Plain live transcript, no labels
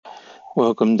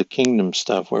Welcome to Kingdom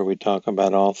Stuff, where we talk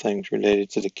about all things related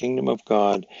to the kingdom of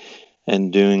God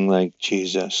and doing like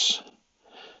Jesus.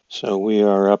 So we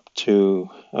are up to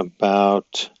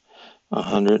about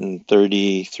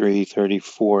 133,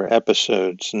 34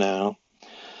 episodes now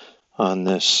on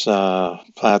this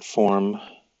platform,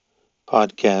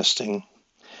 podcasting.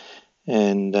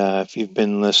 And if you've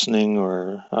been listening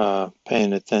or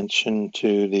paying attention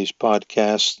to these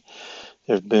podcasts,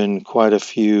 there have been quite a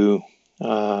few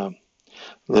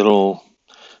little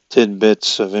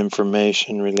tidbits of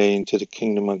information relating to the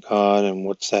kingdom of God and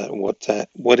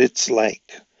what it's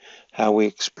like, how we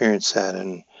experience that,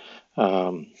 and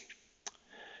um,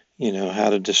 how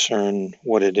to discern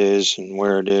what it is and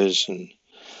where it is, and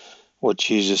what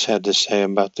Jesus had to say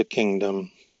about the kingdom.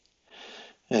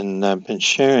 And I've been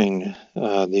sharing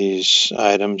these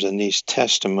items and these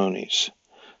testimonies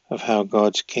of how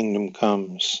God's kingdom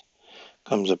comes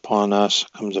upon us,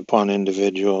 comes upon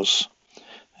individuals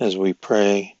as we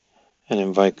pray and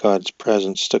invite God's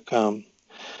presence to come.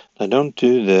 I don't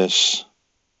do this,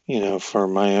 for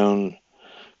my own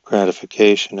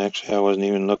gratification. Actually, I wasn't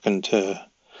even looking to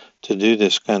do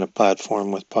this kind of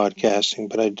platform with podcasting,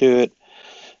 but I do it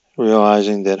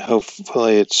realizing that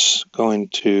hopefully it's going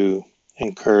to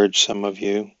encourage some of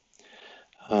you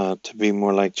to be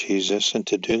more like Jesus and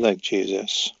to do like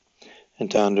Jesus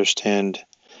and to understand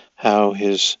how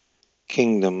his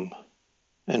kingdom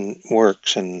and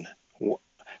works and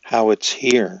how it's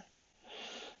here.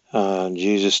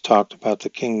 Jesus talked about the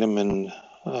kingdom in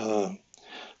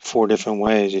 4 different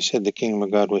ways. He said the kingdom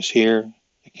of God was here,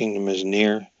 the kingdom is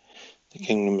near, the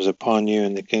kingdom is upon you,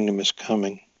 and the kingdom is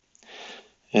coming.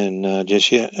 And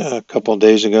just a couple of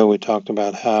days ago, we talked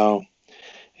about how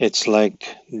it's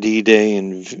like D-Day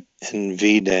and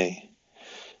V-Day.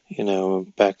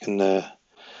 Back in the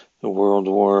World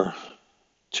War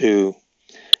II,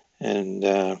 and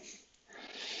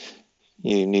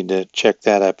you need to check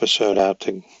that episode out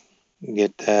to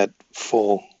get that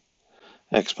full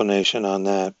explanation on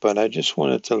that. But I just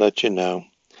wanted to let you know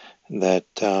that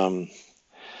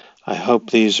I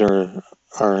hope these are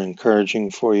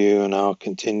encouraging for you, and I'll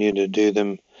continue to do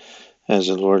them as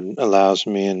the Lord allows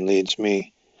me and leads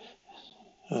me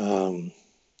um,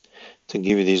 to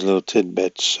give you these little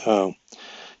tidbits. So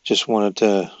just wanted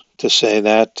to say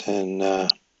that and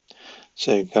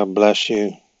say God bless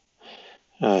you.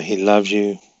 He loves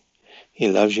you. He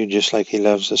loves you just like he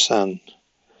loves the Son.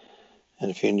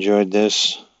 And if you enjoyed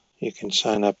this, you can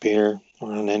sign up here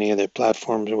or on any other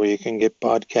platforms where you can get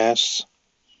podcasts.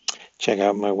 Check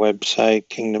out my website,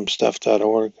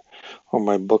 kingdomstuff.org, or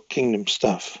my book, Kingdom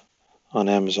Stuff, on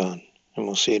Amazon. And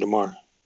we'll see you tomorrow.